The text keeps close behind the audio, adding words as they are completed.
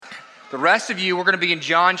The rest of you, we're going to be in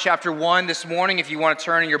John chapter 1 this morning. If you want to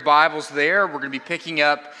turn in your Bibles there, we're going to be picking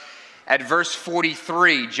up at verse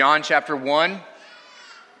 43, John chapter 1.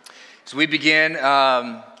 So we begin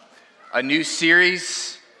a new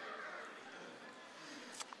series.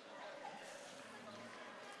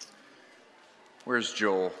 Where's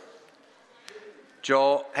Joel?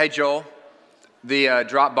 Joel, hey Joel, the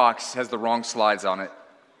Dropbox has the wrong slides on it.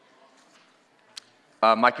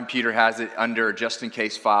 My computer has it under a just in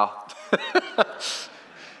case file.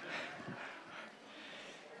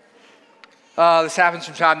 This happens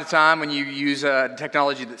from time to time when you use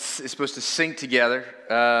technology that is supposed to sync together,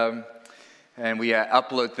 and we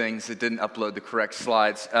upload things that didn't upload the correct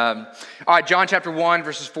slides. All right, John chapter 1,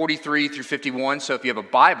 verses 43 through 51. So if you have a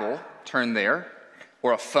Bible, turn there,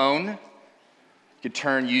 or a phone, you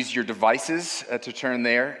can use your devices to turn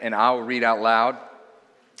there, and I will read out loud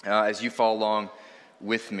as you follow along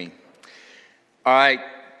with me. All right,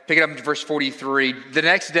 pick it up in verse 43. The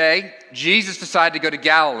next day, Jesus decided to go to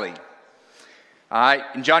Galilee. All right,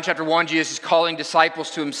 in John chapter 1, Jesus is calling disciples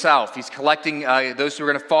to himself. He's collecting those who are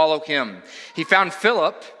going to follow him. He found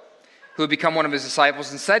Philip, who had become one of his disciples,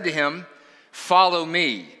 and said to him, "Follow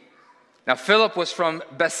me." Now, Philip was from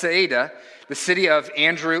Bethsaida, the city of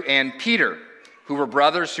Andrew and Peter, who were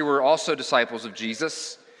brothers who were also disciples of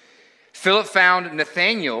Jesus. Philip found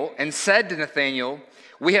Nathanael and said to Nathanael,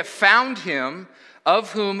 "We have found him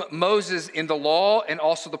of whom Moses in the law and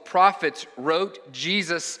also the prophets wrote,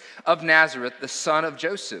 Jesus of Nazareth, the son of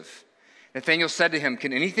Joseph." Nathanael said to him,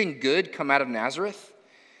 "Can anything good come out of Nazareth?"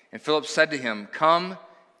 And Philip said to him, "Come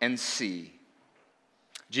and see."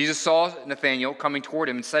 Jesus saw Nathanael coming toward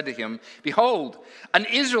him and said to him, "Behold, an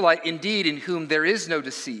Israelite indeed in whom there is no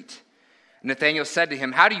deceit." Nathanael said to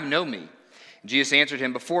him, "How do you know me?" And Jesus answered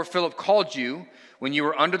him, "Before Philip called you, when you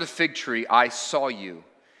were under the fig tree, I saw you."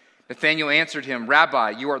 Nathanael answered him,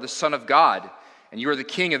 "Rabbi, you are the Son of God, and you are the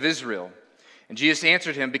King of Israel." And Jesus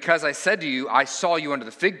answered him, "Because I said to you, I saw you under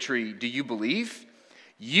the fig tree, do you believe?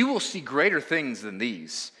 You will see greater things than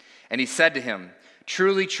these." And he said to him,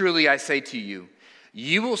 "Truly, truly, I say to you,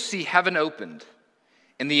 you will see heaven opened,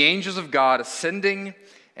 and the angels of God ascending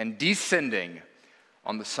and descending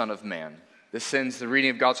on the Son of Man." This ends the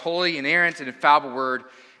reading of God's holy, inerrant, and infallible word.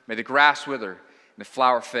 May the grass wither and the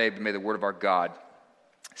flower fade, but may the word of our God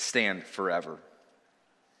stand forever.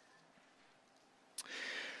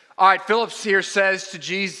 All right, Philip here says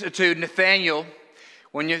to Nathanael,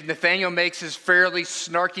 when Nathanael makes his fairly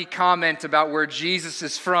snarky comment about where Jesus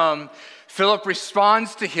is from, Philip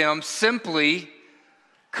responds to him simply,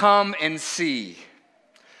 "Come and see.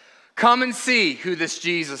 Come and see who this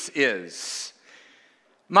Jesus is."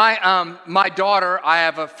 My daughter, I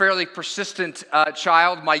have a fairly persistent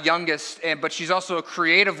child, my youngest, but she's also a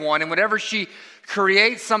creative one. And whenever she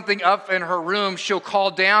creates something up in her room, she'll call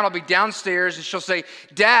down. I'll be downstairs, and she'll say,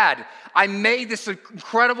 "Dad, I made this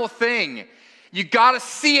incredible thing. You got to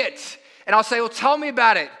see it." And I'll say, "Well, tell me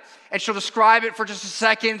about it." And she'll describe it for just a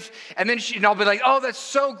second, and then I'll be like, "Oh, that's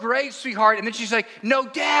so great, sweetheart." And then she's like, "No,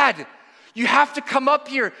 Dad, you have to come up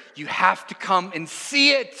here. You have to come and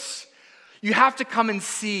see it. You have to come and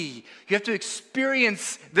see. You have to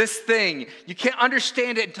experience this thing. You can't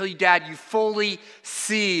understand it until you fully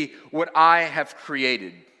see what I have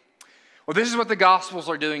created." Well, this is what the Gospels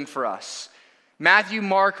are doing for us. Matthew,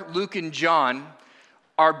 Mark, Luke, and John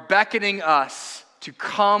are beckoning us to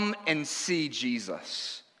come and see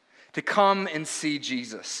Jesus. To come and see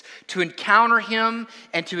Jesus. To encounter him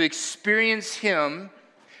and to experience him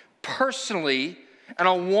personally on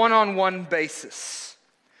a one-on-one basis.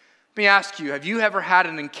 Let me ask you, have you ever had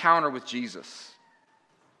an encounter with Jesus?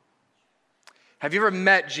 Have you ever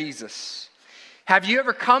met Jesus? Have you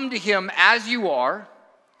ever come to him as you are,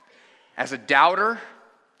 as a doubter,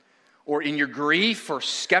 or in your grief or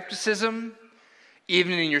skepticism,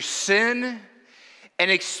 even in your sin, and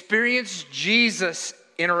experienced Jesus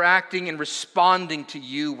interacting and responding to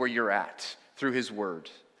you where you're at through his word?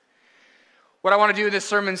 What I want to do in this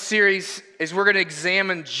sermon series is we're going to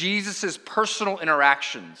examine Jesus' personal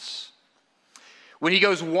interactions when he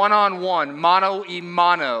goes one-on-one, mano a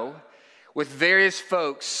mano, with various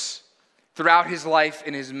folks throughout his life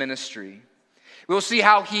and his ministry. We'll see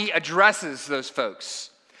how he addresses those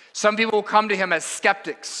folks. Some people will come to him as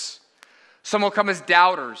skeptics. Some will come as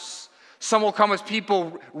doubters. Some will come as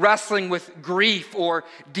people wrestling with grief or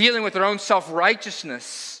dealing with their own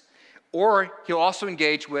self-righteousness. Or he'll also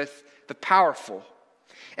engage with the powerful.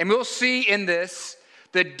 And we'll see in this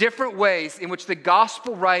the different ways in which the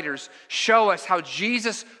gospel writers show us how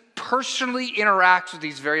Jesus personally interacts with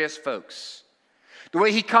these various folks. The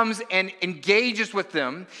way he comes and engages with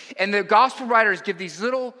them. And the gospel writers give these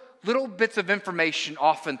little little bits of information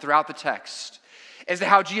often throughout the text as to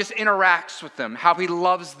how Jesus interacts with them, how he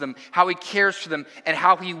loves them, how he cares for them, and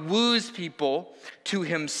how he woos people to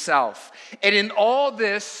himself. And in all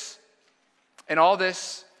this,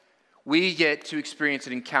 we get to experience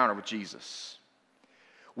an encounter with Jesus.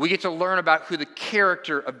 We get to learn about about the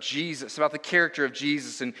character of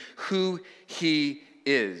Jesus and who he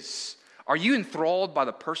is. Are you enthralled by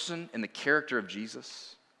the person and the character of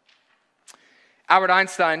Jesus? Albert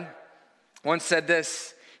Einstein once said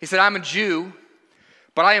this. He said, "I'm a Jew,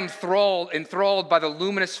 but I am enthralled by the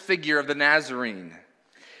luminous figure of the Nazarene.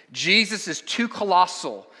 Jesus is too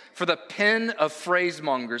colossal for the pen of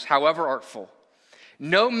phrasemongers, however artful.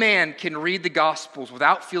 No man can read the Gospels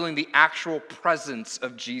without feeling the actual presence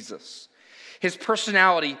of Jesus. His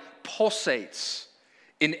personality pulsates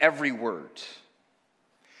in every word."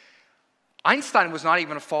 Einstein was not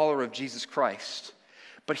even a follower of Jesus Christ,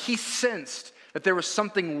 but he sensed that there was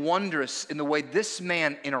something wondrous in the way this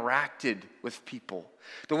man interacted with people,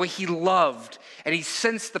 the way he loved, and he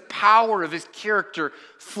sensed the power of his character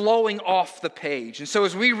flowing off the page. And so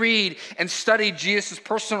as we read and study Jesus'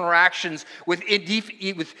 personal interactions with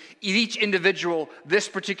each individual this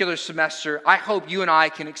particular semester, I hope you and I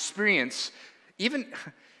can experience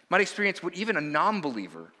what even a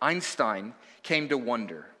non-believer, Einstein, came to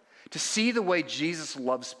wonder, to see the way Jesus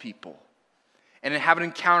loves people and have an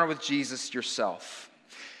encounter with Jesus yourself.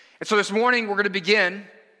 And so this morning we're going to begin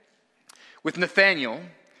with Nathanael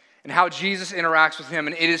and how Jesus interacts with him.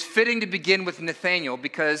 And it is fitting to begin with Nathanael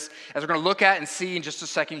because, as we're going to look at and see in just a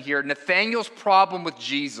second here, Nathanael's problem with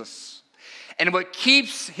Jesus and what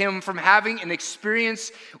keeps him from having an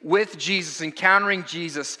experience with Jesus, encountering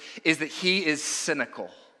Jesus, is that he is cynical.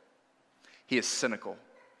 He is cynical.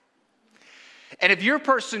 And if you're a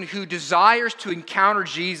person who desires to encounter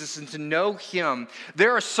Jesus and to know him,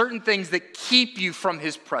 there are certain things that keep you from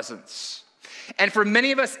his presence. And for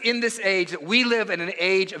many of us in this age, that we live in an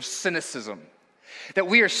age of cynicism, that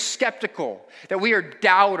we are skeptical, that we are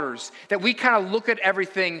doubters, that we kind of look at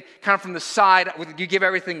everything kind of from the side, you give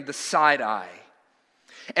everything the side eye.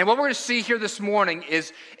 And what we're going to see here this morning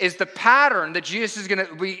is the pattern that Jesus is going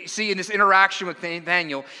to see in this interaction with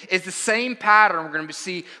Nathanael is the same pattern we're going to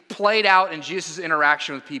see played out in Jesus'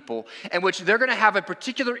 interaction with people, in which they're going to have a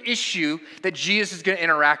particular issue that Jesus is going to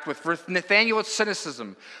interact with. For Nathanael, it's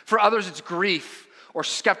cynicism. For others, it's grief or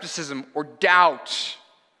skepticism or doubt.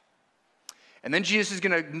 And then Jesus is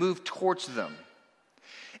going to move towards them.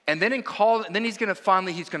 And then he's going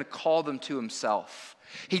to call them to himself.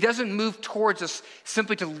 He doesn't move towards us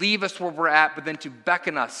simply to leave us where we're at, but then to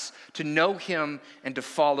beckon us to know him and to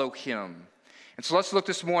follow him. And so let's look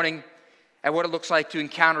this morning at what it looks like to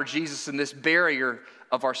encounter Jesus in this barrier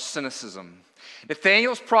of our cynicism.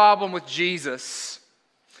 Nathanael's problem with Jesus,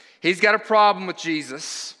 he's got a problem with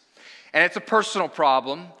Jesus, and it's a personal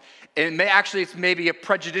problem, and it's maybe a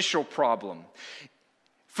prejudicial problem.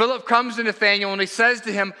 Philip comes to Nathanael and he says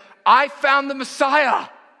to him, "I found the Messiah.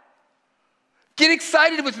 Get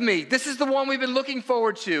excited with me. This is the one we've been looking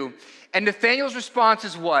forward to." And Nathanael's response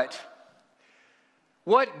is what?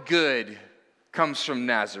 What good comes from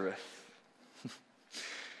Nazareth?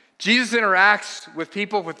 Jesus interacts with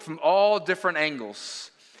people from all different angles.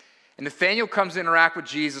 And Nathanael comes to interact with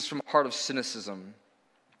Jesus from a heart of cynicism.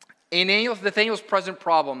 And Nathanael's present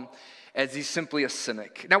problem as he's simply a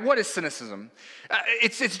cynic. Now, what is cynicism?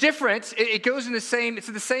 It's different. It's in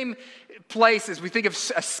the same place as we think of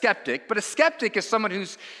a skeptic. But a skeptic is someone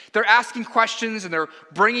they're asking questions and they're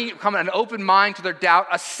bringing an open mind to their doubt.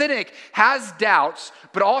 A cynic has doubts,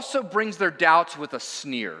 but also brings their doubts with a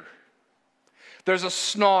sneer. There's a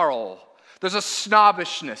snarl. There's a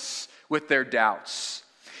snobbishness with their doubts.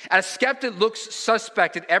 And a skeptic looks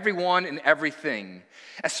suspect at everyone and everything,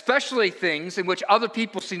 especially things in which other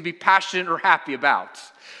people seem to be passionate or happy about.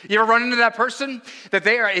 You ever run into that person that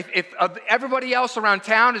if everybody else around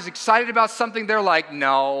town is excited about something, they're like,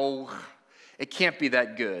 "No, it can't be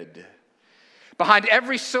that good." Behind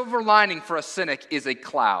every silver lining for a cynic is a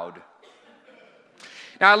cloud.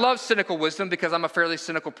 Now, I love cynical wisdom because I'm a fairly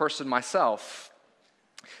cynical person myself.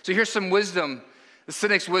 So here's some wisdom, the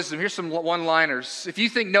cynic's wisdom. Here's some one-liners. If you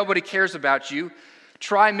think nobody cares about you,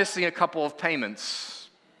 try missing a couple of payments.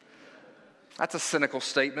 That's a cynical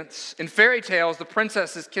statement. In fairy tales, the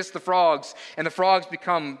princesses kiss the frogs, and the frogs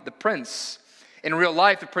become the prince. In real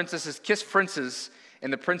life, the princesses kiss princes,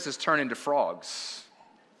 and the princes turn into frogs.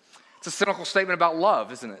 It's a cynical statement about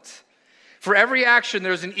love, isn't it? For every action,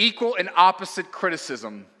 there's an equal and opposite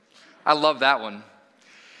criticism. I love that one.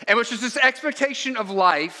 And which is this expectation of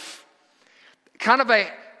life, kind of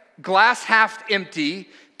a glass half empty,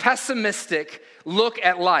 pessimistic look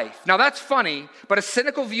at life. Now that's funny, but a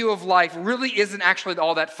cynical view of life really isn't actually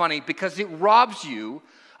all that funny because it robs you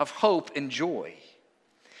of hope and joy.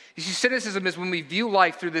 You see, cynicism is when we view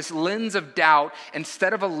life through this lens of doubt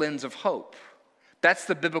instead of a lens of hope. That's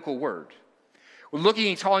the biblical word. We're looking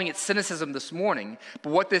and calling it cynicism this morning,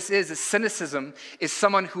 but what this is cynicism is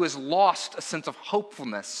someone who has lost a sense of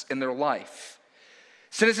hopefulness in their life.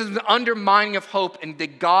 Cynicism is the undermining of hope and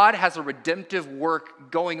that God has a redemptive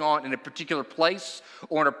work going on in a particular place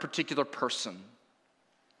or in a particular person.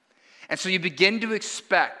 And so you begin to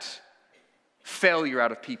expect failure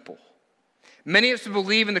out of people. Many of us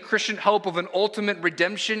believe in the Christian hope of an ultimate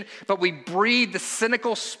redemption, but we breathe the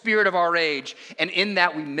cynical spirit of our age, and in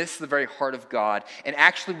that we miss the very heart of God, and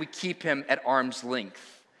actually we keep him at arm's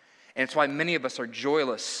length. And it's why many of us are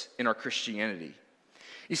joyless in our Christianity.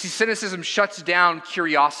 You see, cynicism shuts down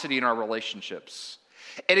curiosity in our relationships.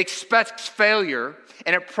 It expects failure,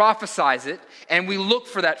 and it prophesies it, and we look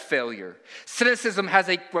for that failure. Cynicism has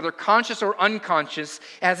whether conscious or unconscious,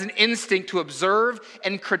 has an instinct to observe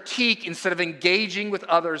and critique instead of engaging with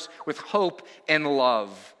others with hope and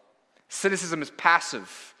love. Cynicism is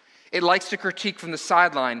passive. It likes to critique from the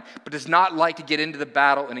sideline, but does not like to get into the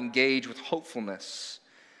battle and engage with hopefulness.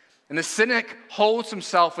 And the cynic holds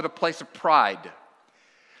himself with a place of pride.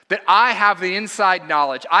 That I have the inside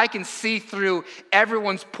knowledge. I can see through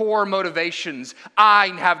everyone's poor motivations. I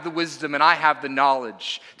have the wisdom and I have the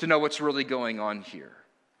knowledge to know what's really going on here.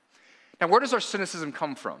 Now, where does our cynicism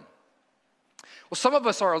come from? Well, some of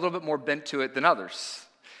us are a little bit more bent to it than others.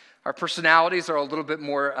 Our personalities are a little bit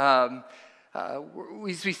more,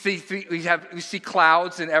 we see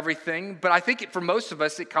clouds and everything, but I think for most of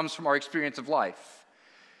us, it comes from our experience of life.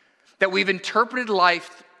 That we've interpreted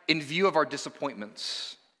life in view of our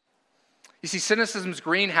disappointments. You see, cynicism's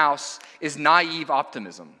greenhouse is naive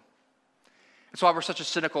optimism. That's why we're such a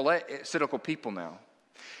cynical people now.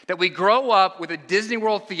 That we grow up with a Disney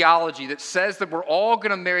World theology that says that we're all going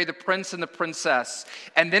to marry the prince and the princess.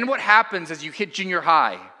 And then what happens as you hit junior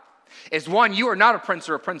high is, one, you are not a prince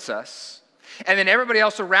or a princess. And then everybody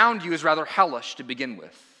else around you is rather hellish to begin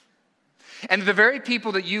with. And the very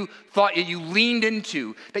people that you thought you leaned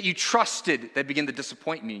into, that you trusted, they begin to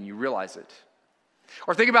disappoint me and you realize it.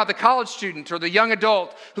 Or think about the college student or the young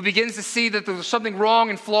adult who begins to see that there's something wrong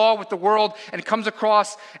and flawed with the world and comes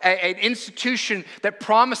across an institution that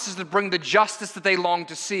promises to bring the justice that they long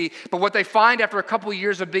to see. But what they find after a couple of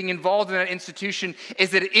years of being involved in that institution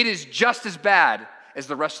is that it is just as bad as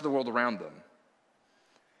the rest of the world around them.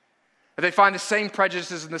 They find the same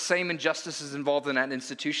prejudices and the same injustices involved in that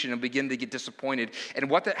institution and begin to get disappointed.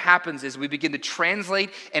 And what that happens is we begin to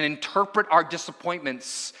translate and interpret our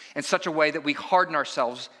disappointments in such a way that we harden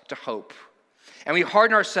ourselves to hope. And we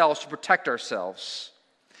harden ourselves to protect ourselves.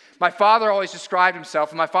 My father always described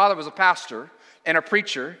himself, and my father was a pastor and a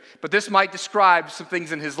preacher, but this might describe some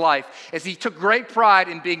things in his life, as he took great pride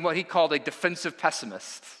in being what he called a defensive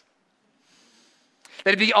pessimist.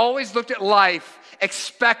 That he always looked at life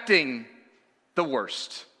expecting the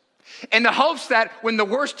worst, in the hopes that when the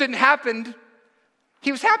worst didn't happen,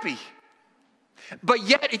 he was happy. But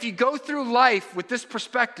yet, if you go through life with this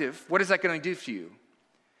perspective, what is that going to do for you?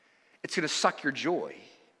 It's going to suck your joy.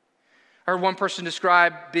 I heard one person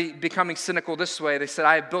describe becoming cynical this way. They said,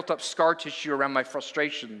 I have built up scar tissue around my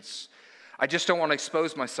frustrations. I just don't want to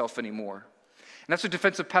expose myself anymore. And that's what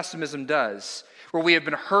defensive pessimism does, where we have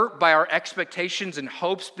been hurt by our expectations and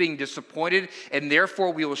hopes being disappointed, and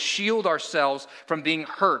therefore we will shield ourselves from being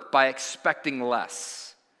hurt by expecting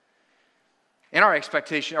less. And our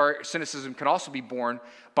cynicism can also be born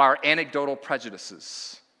by our anecdotal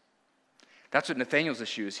prejudices. That's what Nathanael's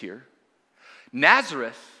issue is here.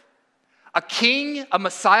 Nazareth, a king, a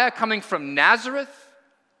Messiah coming from Nazareth.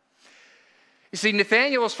 You see,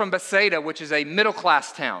 Nathanael is from Bethsaida, which is a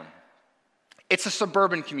middle-class town. It's a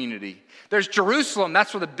suburban community. There's Jerusalem,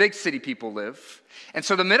 that's where the big city people live. And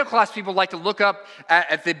so the middle-class people like to look up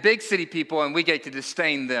at the big city people, and we get to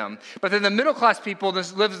disdain them. But then the middle-class people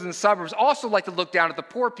that live in the suburbs also like to look down at the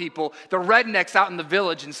poor people, the rednecks out in the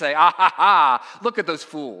village, and say, ah ha ha, look at those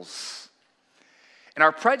fools. And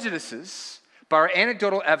our prejudices, by our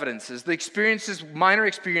anecdotal evidences, the experiences, minor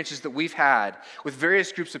experiences that we've had with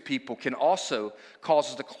various groups of people can also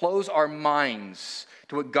cause us to close our minds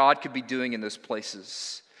to what God could be doing in those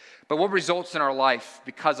places. But what results in our life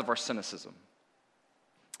because of our cynicism?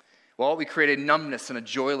 Well, we create a numbness and a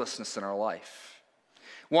joylessness in our life.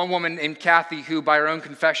 One woman named Kathy, who by her own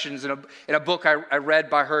confessions in a book I read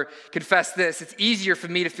by her, confessed this: it's easier for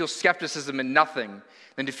me to feel skepticism in nothing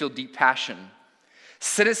than to feel deep passion.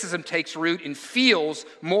 Cynicism takes root and feels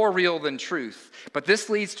more real than truth. But this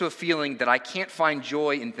leads to a feeling that I can't find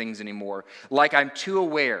joy in things anymore, like I'm too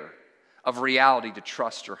aware of reality to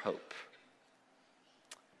trust or hope.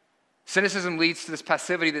 Cynicism leads to this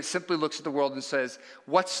passivity that simply looks at the world and says,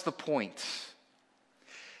 what's the point?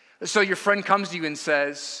 So your friend comes to you and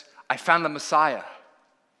says, I found the Messiah.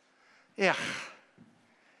 Yeah,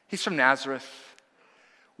 he's from Nazareth.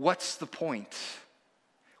 What's the point?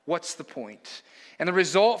 What's the point? And the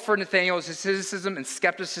result for Nathanael is his cynicism and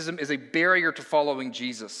skepticism is a barrier to following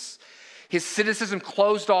Jesus. His cynicism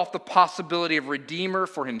closed off the possibility of a redeemer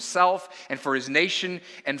for himself and for his nation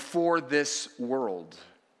and for this world.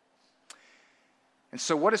 And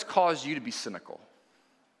so what has caused you to be cynical?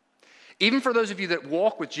 Even for those of you that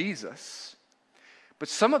walk with Jesus, but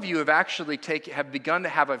some of you have actually have begun to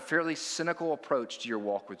have a fairly cynical approach to your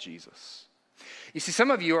walk with Jesus. You see,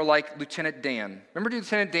 some of you are like Lieutenant Dan. Remember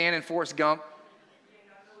Lieutenant Dan in Forrest Gump?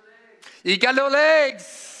 He got no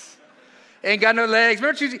legs. Ain't got no legs.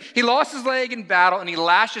 Remember, he lost his leg in battle and he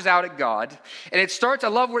lashes out at God. And it starts, I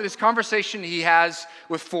love where this conversation he has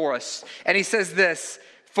with Forrest. And he says this,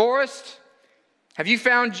 Forrest, have you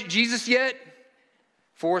found Jesus yet?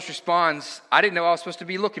 Forrest responds, I didn't know I was supposed to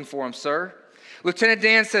be looking for him, sir. Lieutenant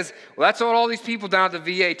Dan says, well, that's what all these people down at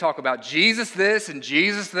the VA talk about. Jesus this and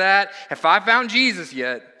Jesus that. Have I found Jesus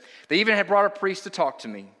yet? They even had brought a priest to talk to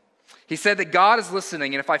me. He said that God is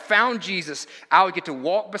listening, and if I found Jesus, I would get to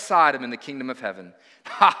walk beside him in the kingdom of heaven.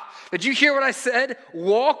 Ha! Did you hear what I said?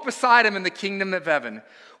 Walk beside him in the kingdom of heaven.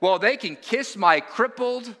 Well, they can kiss my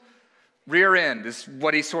crippled rear end, is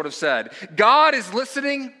what he sort of said. God is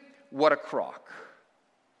listening. What a crock.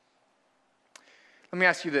 Let me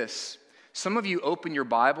ask you this. Some of you open your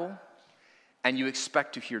Bible and you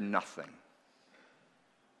expect to hear nothing.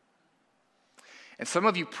 And some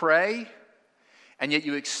of you pray and yet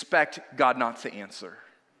you expect God not to answer.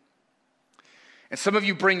 And some of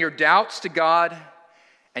you bring your doubts to God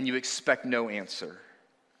and you expect no answer.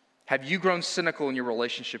 Have you grown cynical in your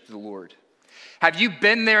relationship to the Lord? Have you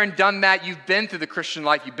been there and done that? You've been through the Christian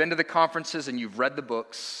life. You've been to the conferences and you've read the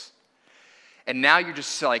books. And now you're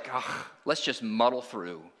just like, let's just muddle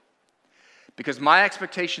through. Because my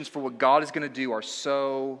expectations for what God is going to do are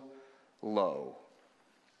so low.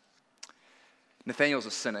 Nathanael's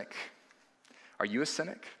a cynic. Are you a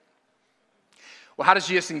cynic? Well, how does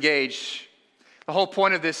Jesus engage? The whole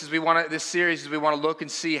point of this is this series is we want to look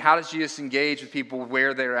and see how does Jesus engage with people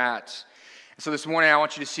where they're at. And so this morning I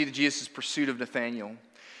want you to see Jesus' pursuit of Nathanael.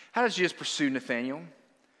 How does Jesus pursue Nathanael?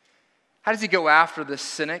 How does he go after this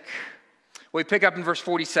cynic? Well, we pick up in verse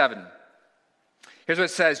 47. Here's what it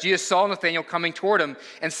says. Jesus saw Nathanael coming toward him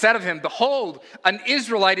and said of him, behold, an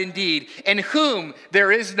Israelite indeed, in whom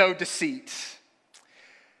there is no deceit.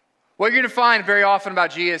 What you're going to find very often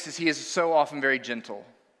about Jesus is he is so often very gentle.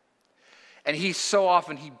 And he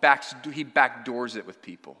backdoors it with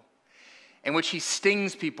people, in which he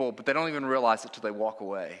stings people, but they don't even realize it till they walk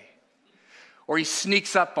away. Or he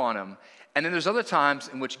sneaks up on them. And then there's other times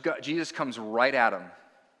in which Jesus comes right at him.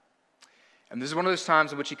 And this is one of those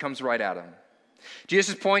times in which he comes right at him.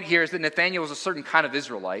 Jesus' point here is that Nathanael was a certain kind of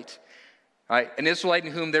Israelite, right? An Israelite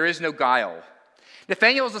in whom there is no guile.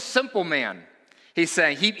 Nathanael is a simple man, he's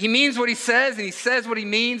saying. He means what he says, and he says what he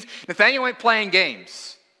means. Nathanael ain't playing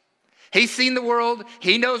games. He's seen the world.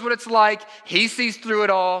 He knows what it's like. He sees through it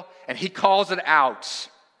all, and he calls it out.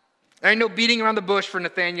 There ain't no beating around the bush for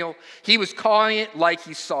Nathanael. He was calling it like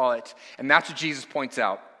he saw it, and that's what Jesus points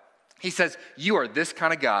out. He says, you are this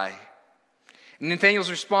kind of guy. And Nathanael's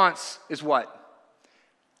response is what?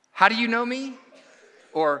 How do you know me?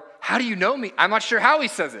 Or how do you know me? I'm not sure how he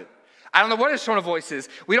says it. I don't know what his tone of voice is.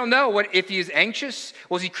 We don't know if he is anxious.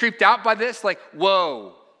 Was he creeped out by this? Like,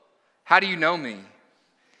 whoa, how do you know me?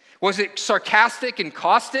 Was it sarcastic and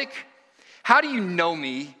caustic? How do you know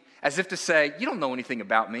me? As if to say, you don't know anything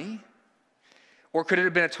about me. Or could it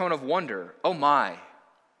have been a tone of wonder? Oh my,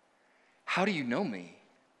 how do you know me?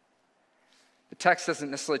 The text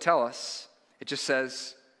doesn't necessarily tell us. It just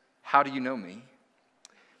says, how do you know me?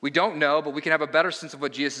 We don't know, but we can have a better sense of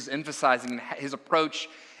what Jesus is emphasizing in his approach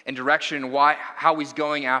and direction and how he's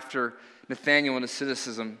going after Nathanael and his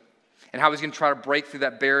cynicism and how he's going to try to break through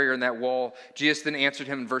that barrier and that wall. Jesus then answered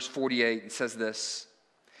him in verse 48 and says this,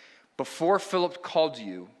 before Philip called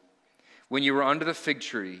you, when you were under the fig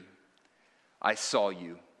tree, I saw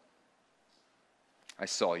you. I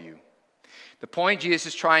saw you. The point Jesus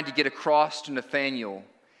is trying to get across to Nathanael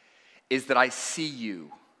is that I see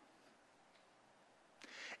you.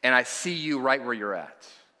 And I see you right where you're at.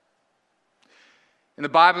 In the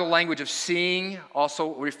Bible, the language of seeing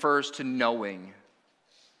also refers to knowing.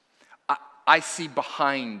 I see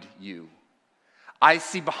behind you. I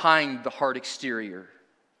see behind the hard exterior.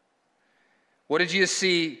 What did Jesus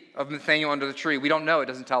see of Nathanael under the tree? We don't know. It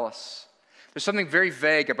doesn't tell us. There's something very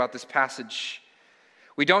vague about this passage.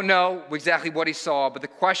 We don't know exactly what he saw, but the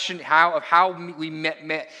question what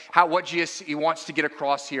Jesus wants to get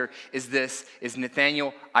across here is this, is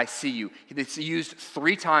Nathanael, I see you. It's used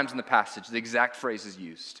 3 times in the passage. The exact phrase is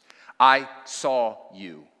used. I saw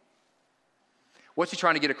you. What's he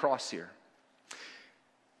trying to get across here?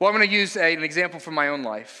 Well, I'm going to use an example from my own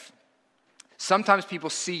life. Sometimes people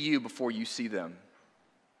see you before you see them.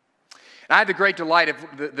 And I had the great delight of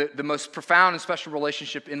the most profound and special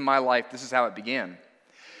relationship in my life. This is how it began.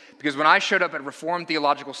 Because when I showed up at Reformed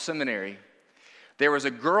Theological Seminary, there was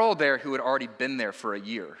a girl there who had already been there for a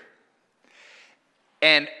year.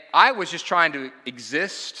 And I was just trying to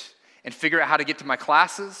exist and figure out how to get to my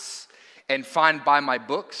classes and buy my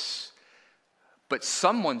books. But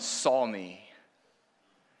someone saw me.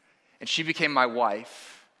 And she became my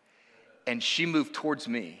wife. And she moved towards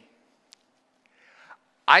me.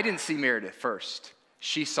 I didn't see Meredith first.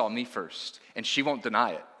 She saw me first. And she won't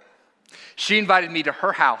deny it. She invited me to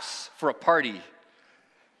her house for a party.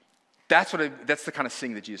 That's the kind of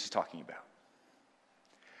thing that Jesus is talking about.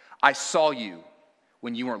 I saw you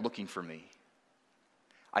when you weren't looking for me.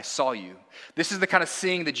 I saw you. This is the kind of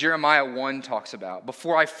seeing that Jeremiah 1 talks about.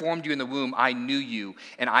 Before I formed you in the womb, I knew you,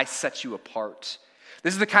 and I set you apart.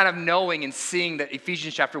 This is the kind of knowing and seeing that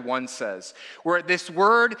Ephesians chapter 1 says. Where this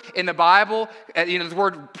word in the Bible, the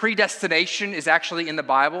word predestination is actually in the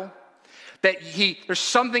Bible. That there's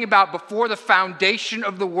something about before the foundation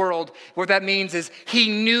of the world, what that means is he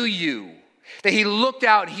knew you. That he looked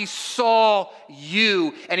out, he saw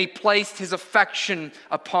you, and he placed his affection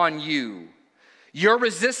upon you. Your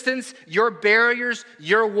resistance, your barriers,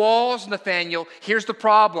 your walls, Nathanael, here's the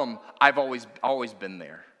problem. I've always been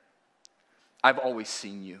there. I've always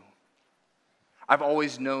seen you. I've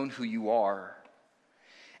always known who you are.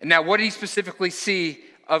 And now what did he specifically see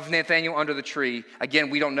of Nathanael under the tree? Again,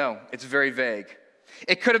 we don't know. It's very vague.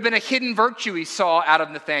 It could have been a hidden virtue he saw out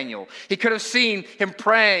of Nathanael. He could have seen him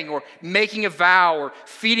praying or making a vow or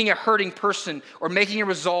feeding a hurting person or making a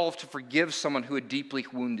resolve to forgive someone who had deeply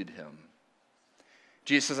wounded him.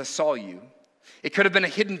 Jesus says, I saw you. It could have been a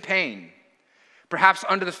hidden pain. Perhaps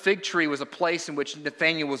under the fig tree was a place in which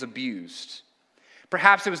Nathanael was abused.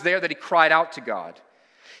 Perhaps it was there that he cried out to God.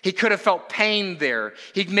 He could have felt pain there.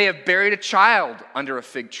 He may have buried a child under a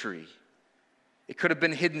fig tree. It could have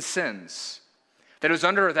been hidden sins. That it was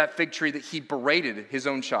under that fig tree that he berated his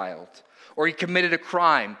own child. Or he committed a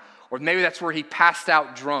crime. Or maybe that's where he passed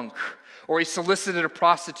out drunk. Or he solicited a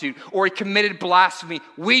prostitute. Or he committed blasphemy.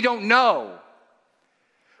 We don't know.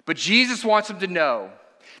 But Jesus wants him to know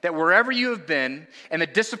that wherever you have been, and the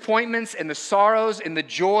disappointments and the sorrows and the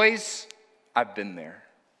joys, I've been there.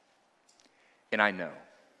 And I know.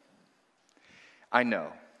 I know.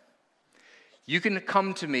 You can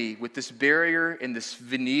come to me with this barrier and this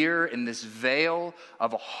veneer and this veil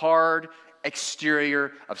of a hard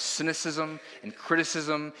exterior of cynicism and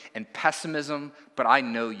criticism and pessimism, but I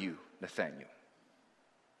know you, Nathanael.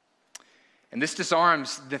 And this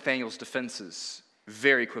disarms Nathanael's defenses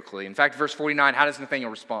very quickly. In fact, verse 49, how does Nathanael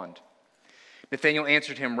respond? Nathanael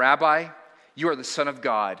answered him, Rabbi, you are the Son of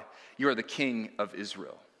God. You are the King of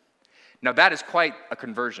Israel. Now that is quite a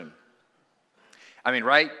conversion. I mean,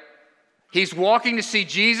 right? He's walking to see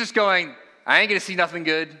Jesus going, I ain't going to see nothing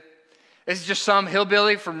good. This is just some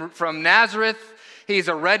hillbilly from Nazareth. He's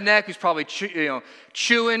a redneck who's probably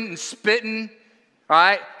chewing and spitting. All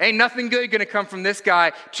right? Ain't nothing good going to come from this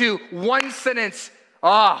guy. To one sentence,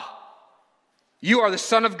 you are the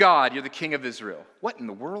Son of God. You're the King of Israel. What in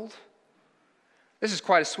the world? This is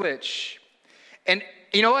quite a switch. And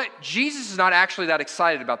you know what? Jesus is not actually that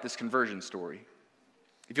excited about this conversion story.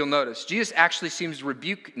 If you'll notice, Jesus actually seems to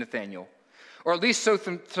rebuke Nathanael, or at least throw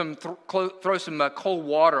some cold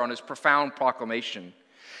water on his profound proclamation.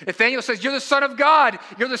 Nathanael says, you're the Son of God.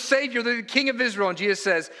 You're the Savior. You're the King of Israel. And Jesus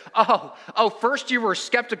says, first you were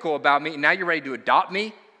skeptical about me, and now you're ready to adopt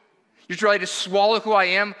me? You're ready to swallow who I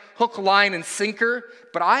am, hook, line, and sinker?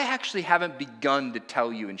 But I actually haven't begun to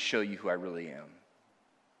tell you and show you who I really am.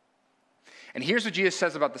 And here's what Jesus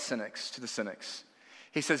says about to the cynics.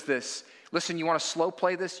 He says this, listen, you want to slow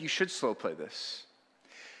play this? You should slow play this.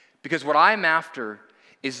 Because what I'm after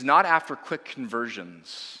is not after quick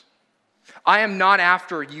conversions. I am not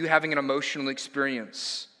after you having an emotional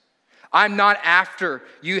experience. I'm not after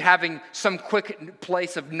you having some quick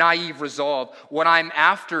place of naive resolve. What I'm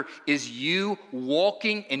after is you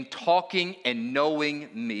walking and talking and knowing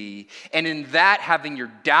me. And in that, having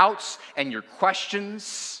your doubts and your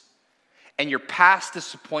questions and your past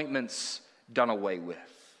disappointments done away with.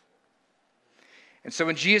 And so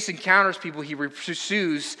when Jesus encounters people he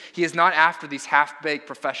pursues, he is not after these half-baked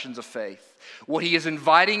professions of faith. What he is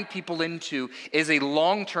inviting people into is a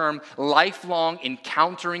long-term, lifelong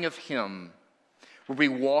encountering of him where we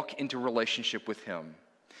walk into relationship with him.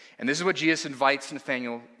 And this is what Jesus invites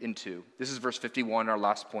Nathanael into. This is verse 51, our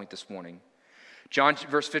last point this morning. John,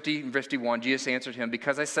 verse 50 and 51, Jesus answered him,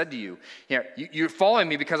 because I said to you, you're following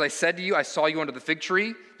me because I said to you, I saw you under the fig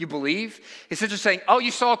tree, you believe? He's just saying, oh,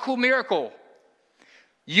 you saw a cool miracle.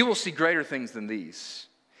 You will see greater things than these.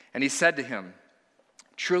 And he said to him,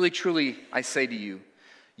 truly, truly, I say to you,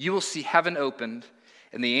 you will see heaven opened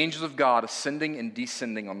and the angels of God ascending and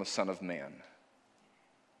descending on the Son of Man.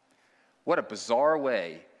 What a bizarre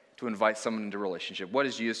way to invite someone into a relationship. What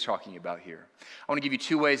is Jesus talking about here? I want to give you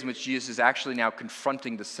two ways in which Jesus is actually now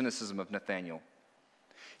confronting the cynicism of Nathanael.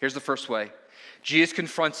 Here's the first way. Jesus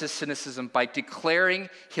confronts his cynicism by declaring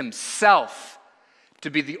himself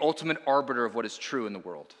to be the ultimate arbiter of what is true in the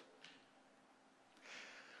world.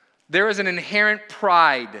 There is an inherent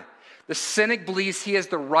pride. The cynic believes he has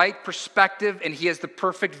the right perspective and he has the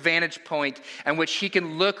perfect vantage point in which he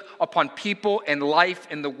can look upon people and life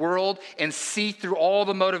in the world and see through all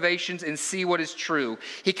the motivations and see what is true.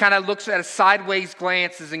 He kind of looks at a sideways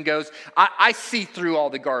glances and goes, I see through all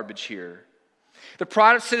the garbage here. The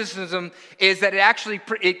pride of cynicism is that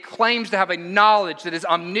it claims to have a knowledge that is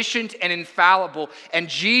omniscient and infallible. And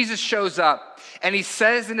Jesus shows up and he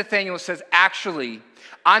says to Nathanael, says, actually,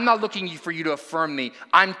 I'm not looking for you to affirm me.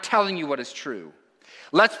 I'm telling you what is true.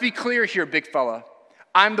 Let's be clear here, big fella.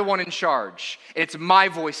 I'm the one in charge. It's my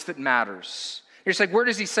voice that matters. You're just like, where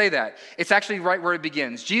does he say that? It's actually right where it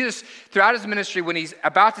begins. Jesus, throughout his ministry, when he's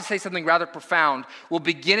about to say something rather profound, will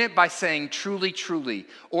begin it by saying, truly, truly.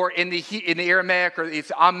 Or in the Aramaic, or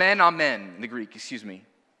it's amen, amen, in the Greek, excuse me.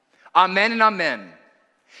 Amen and amen.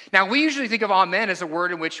 Now, we usually think of amen as a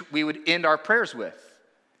word in which we would end our prayers with.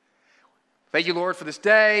 Thank you, Lord, for this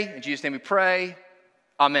day. In Jesus' name we pray.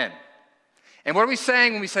 Amen. And what are we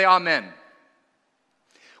saying when we say amen?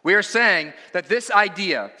 We are saying that this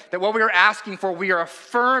idea, that what we are asking for, we are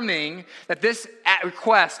affirming that this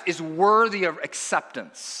request is worthy of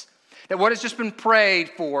acceptance. That what has just been prayed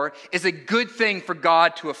for is a good thing for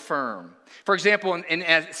God to affirm. For example, in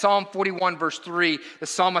Psalm 41, verse 3, the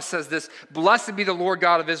psalmist says this, blessed be the Lord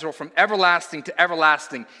God of Israel from everlasting to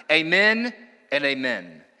everlasting. Amen and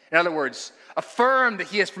amen. In other words, affirm that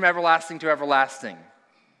he is from everlasting to everlasting.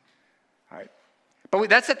 All right. But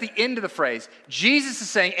that's at the end of the phrase. Jesus is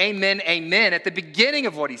saying amen, amen at the beginning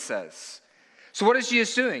of what he says. So what is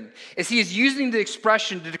Jesus doing? He is using the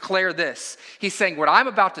expression to declare this. He's saying what I'm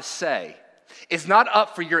about to say is not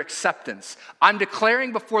up for your acceptance. I'm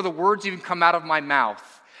declaring before the words even come out of my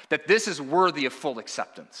mouth that this is worthy of full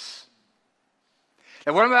acceptance.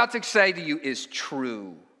 And what I'm about to say to you is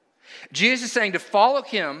true. Jesus is saying to follow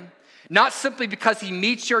him, not simply because he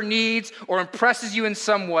meets your needs or impresses you in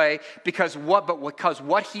some way, because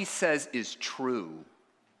what he says is true.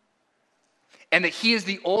 And that he is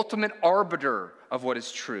the ultimate arbiter of what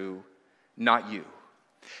is true, not you.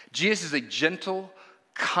 Jesus is a gentle,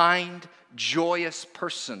 kind, joyous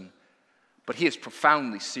person, but he is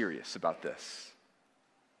profoundly serious about this.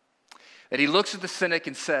 That he looks at the cynic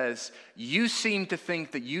and says, you seem to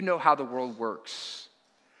think that you know how the world works.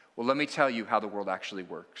 Well, let me tell you how the world actually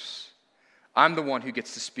works. I'm the one who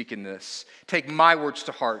gets to speak in this. Take my words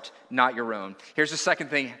to heart, not your own. Here's the second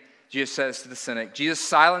thing Jesus says to the cynic. Jesus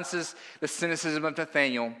silences the cynicism of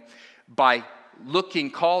Nathanael by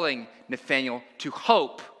calling Nathanael to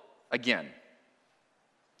hope again.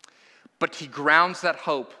 But he grounds that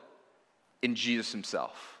hope in Jesus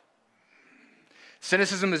himself.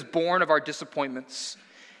 Cynicism is born of our disappointments.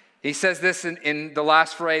 He says this in the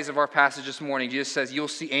last phrase of our passage this morning. Jesus says, you'll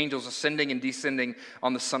see angels ascending and descending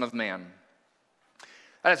on the Son of Man.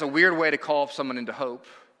 That is a weird way to call someone into hope.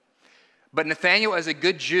 But Nathanael, as a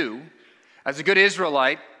good Jew, as a good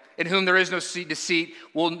Israelite, in whom there is no deceit,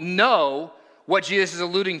 will know what Jesus is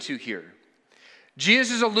alluding to here.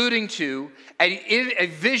 Jesus is alluding to a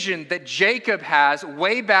vision that Jacob has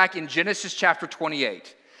way back in Genesis chapter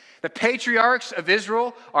 28. The patriarchs of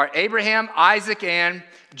Israel are Abraham, Isaac, and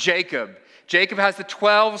Jacob. Jacob has the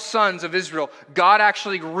 12 sons of Israel. God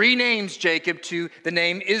actually renames Jacob to the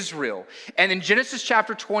name Israel. And in Genesis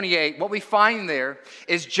chapter 28, what we find there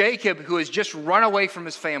is Jacob, who has just run away from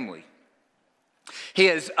his family. He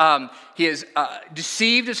has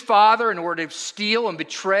deceived his father in order to steal and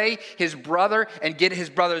betray his brother and get his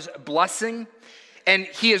brother's blessing. And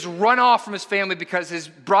he has run off from his family because his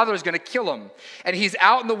brother is going to kill him. And he's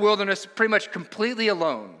out in the wilderness pretty much completely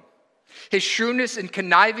alone. His shrewdness and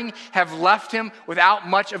conniving have left him without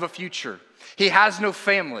much of a future. He has no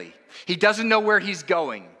family. He doesn't know where he's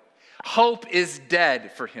going. Hope is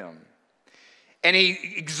dead for him. And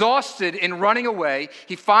he, exhausted in running away,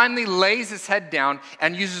 he finally lays his head down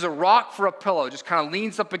and uses a rock for a pillow, just kind of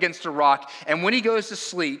leans up against a rock. And when he goes to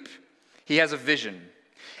sleep, he has a vision.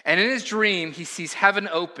 And in his dream, he sees heaven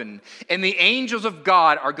open, and the angels of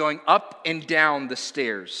God are going up and down the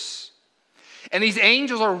stairs. And these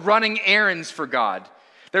angels are running errands for God.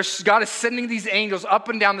 God is sending these angels up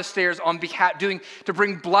and down the stairs on behalf, to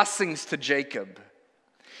bring blessings to Jacob.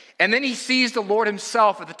 And then he sees the Lord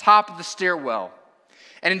himself at the top of the stairwell.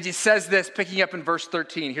 And he says this, picking up in verse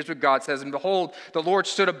 13. Here's what God says. And behold, the Lord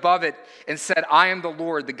stood above it and said, I am the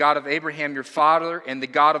Lord, the God of Abraham, your father, and the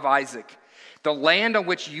God of Isaac. The land on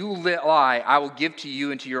which you lie, I will give to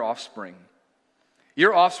you and to your offspring.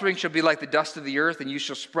 Your offspring shall be like the dust of the earth, and you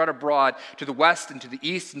shall spread abroad to the west and to the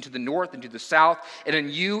east and to the north and to the south. And in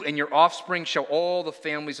you and your offspring shall all the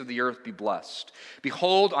families of the earth be blessed.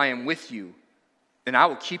 Behold, I am with you, and I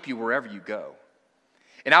will keep you wherever you go.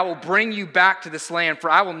 And I will bring you back to this land,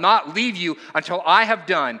 for I will not leave you until I have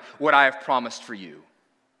done what I have promised for you.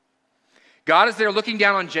 God is there looking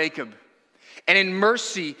down on Jacob. And in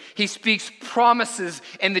mercy, he speaks promises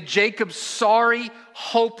into Jacob's sorry,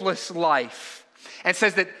 hopeless life. And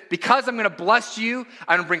says that because I'm going to bless you,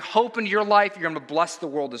 I'm going to bring hope into your life, you're going to bless the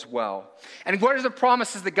world as well. And what are the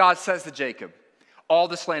promises that God says to Jacob? All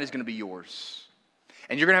this land is going to be yours.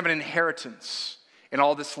 And you're going to have an inheritance in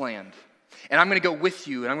all this land. And I'm going to go with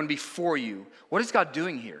you, and I'm going to be for you. What is God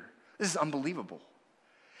doing here? This is unbelievable.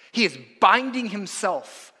 He is binding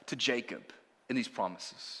himself to Jacob in these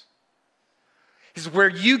promises. He says, where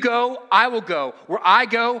you go, I will go. Where I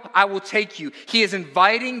go, I will take you. He is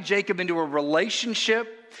inviting Jacob into a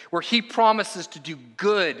relationship where he promises to do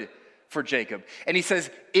good for Jacob. And he says,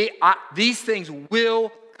 these things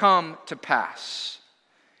will come to pass.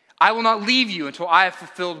 I will not leave you until I have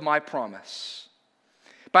fulfilled my promise.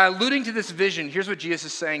 By alluding to this vision, here's what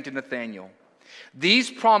Jesus is saying to Nathanael.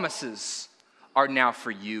 These promises are now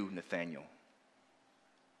for you, Nathanael.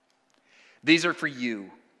 These are for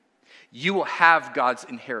you. You will have God's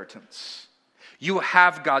inheritance. You will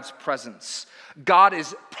have God's presence. God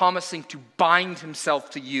is promising to bind himself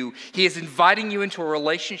to you. He is inviting you into a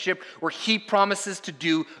relationship where he promises to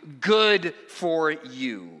do good for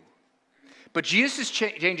you. But Jesus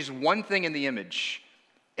changes one thing in the image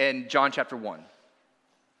in John chapter 1.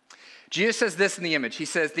 Jesus says this in the image. He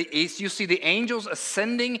says, you see the angels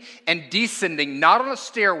ascending and descending, not on a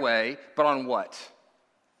stairway, but on what?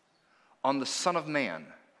 On the Son of Man,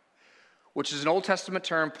 which is an Old Testament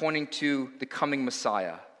term pointing to the coming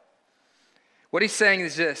Messiah. What he's saying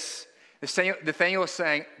is this. Nathanael is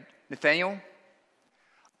saying, Nathanael,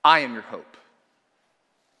 I am your hope.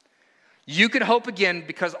 You can hope again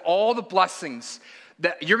because all the blessings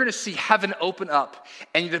that you're going to see heaven open up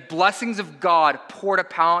and the blessings of God poured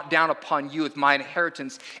down upon you with my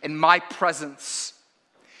inheritance and my presence.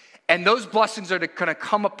 And those blessings are going to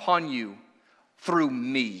come upon you through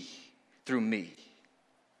me.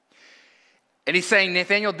 And he's saying,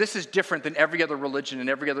 Nathanael, this is different than every other religion and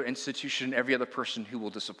every other institution and every other person who will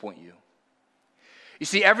disappoint you. You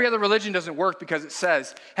see, every other religion doesn't work because it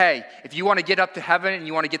says, hey, if you want to get up to heaven and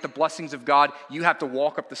you want to get the blessings of God, you have to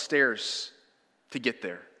walk up the stairs to get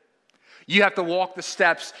there. You have to walk the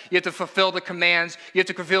steps. You have to fulfill the commands. You have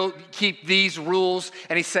to keep these rules.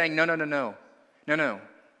 And he's saying, no.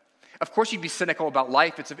 Of course you'd be cynical about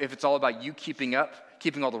life if it's all about you keeping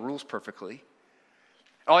all the rules perfectly.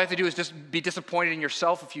 All you have to do is just be disappointed in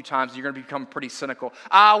yourself a few times and you're going to become pretty cynical.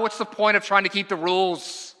 What's the point of trying to keep the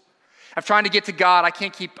rules? I'm trying to get to God.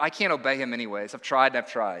 I can't obey him anyways. I've tried.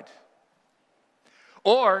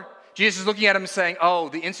 Or Jesus is looking at him and saying,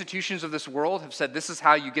 the institutions of this world have said this is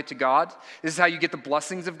how you get to God. This is how you get the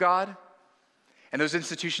blessings of God. And those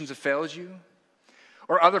institutions have failed you.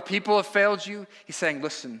 Or other people have failed you. He's saying,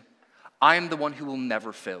 listen, I am the one who will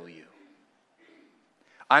never fail you.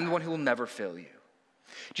 I'm the one who will never fail you.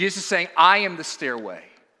 Jesus is saying, I am the stairway.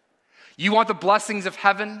 You want the blessings of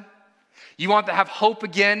heaven? You want to have hope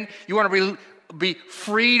again? You want to be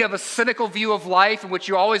freed of a cynical view of life in which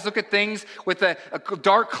you always look at things with a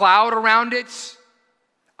dark cloud around it?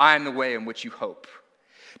 I am the way in which you hope.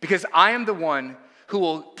 Because I am the one who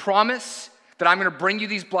will promise that I'm going to bring you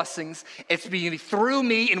these blessings. It's be through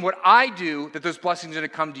me and what I do that those blessings are going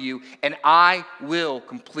to come to you, and I will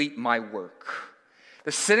complete my work.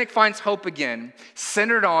 The cynic finds hope again,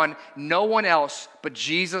 centered on no one else but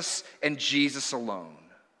Jesus and Jesus alone.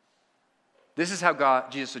 This is how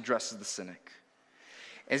Jesus addresses the cynic.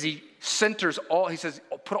 As he centers he says,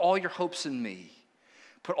 put all your hopes in me.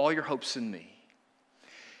 Put all your hopes in me.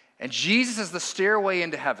 And Jesus is the stairway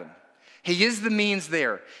into heaven. He is the means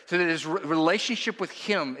there, so that his relationship with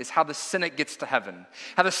him is how the cynic gets to heaven,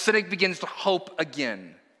 how the cynic begins to hope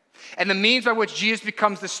again. And the means by which Jesus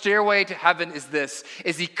becomes the stairway to heaven is this,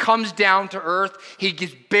 is he comes down to earth, he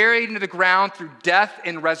gets buried into the ground through death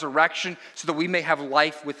and resurrection so that we may have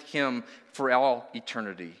life with him for all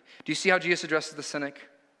eternity. Do you see how Jesus addresses the cynic?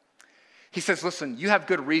 He says, listen, you have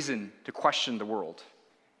good reason to question the world.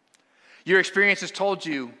 Your experience has told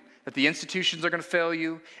you that the institutions are going to fail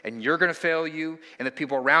you, and you're going to fail you, and the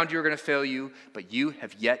people around you are going to fail you, but you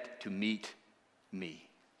have yet to meet me.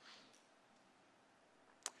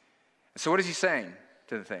 So what is he saying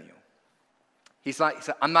to Nathanael? He said,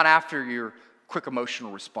 I'm not after your quick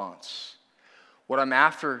emotional response. What I'm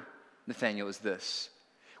after, Nathanael, is this.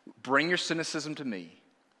 Bring your cynicism to me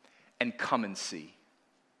and come and see.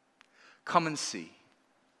 Come and see.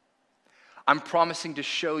 I'm promising to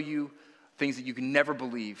show you things that you can never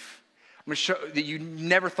believe. I'm going to show that you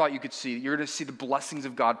never thought you could see. You're going to see the blessings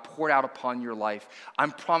of God poured out upon your life.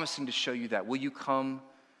 I'm promising to show you that. Will you come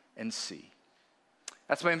and see?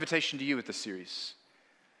 That's my invitation to you with this series.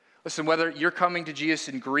 Listen, whether you're coming to Jesus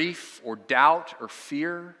in grief or doubt or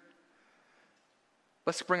fear,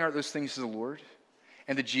 let's bring out those things to the Lord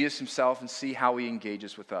and to Jesus himself and see how he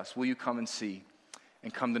engages with us. Will you come and see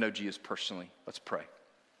and come to know Jesus personally? Let's pray.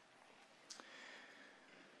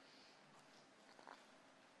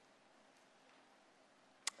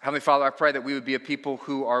 Heavenly Father, I pray that we would be a people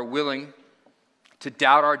who are willing to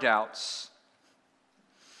doubt our doubts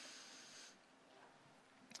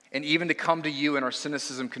and even to come to you in our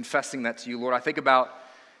cynicism, confessing that to you, Lord. I think about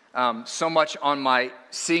so much on my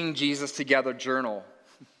Seeing Jesus Together journal.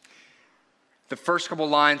 The first couple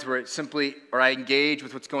lines where I engage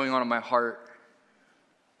with what's going on in my heart.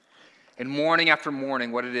 And morning after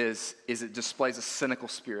morning, what it is it displays a cynical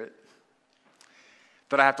spirit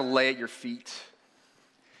that I have to lay at your feet.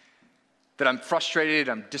 That I'm frustrated,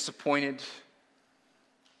 I'm disappointed,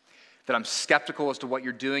 that I'm skeptical as to what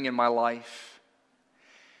you're doing in my life.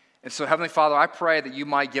 And so, Heavenly Father, I pray that you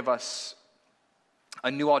might give us a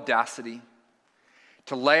new audacity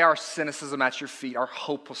to lay our cynicism at your feet, our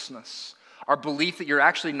hopelessness, our belief that you're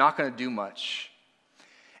actually not going to do much,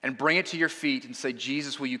 and bring it to your feet and say,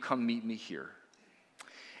 Jesus, will you come meet me here?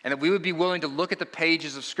 And that we would be willing to look at the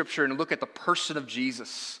pages of Scripture and look at the person of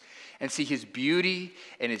Jesus and see his beauty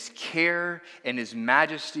and his care and his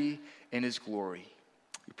majesty and his glory.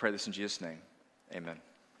 We pray this in Jesus' name. Amen.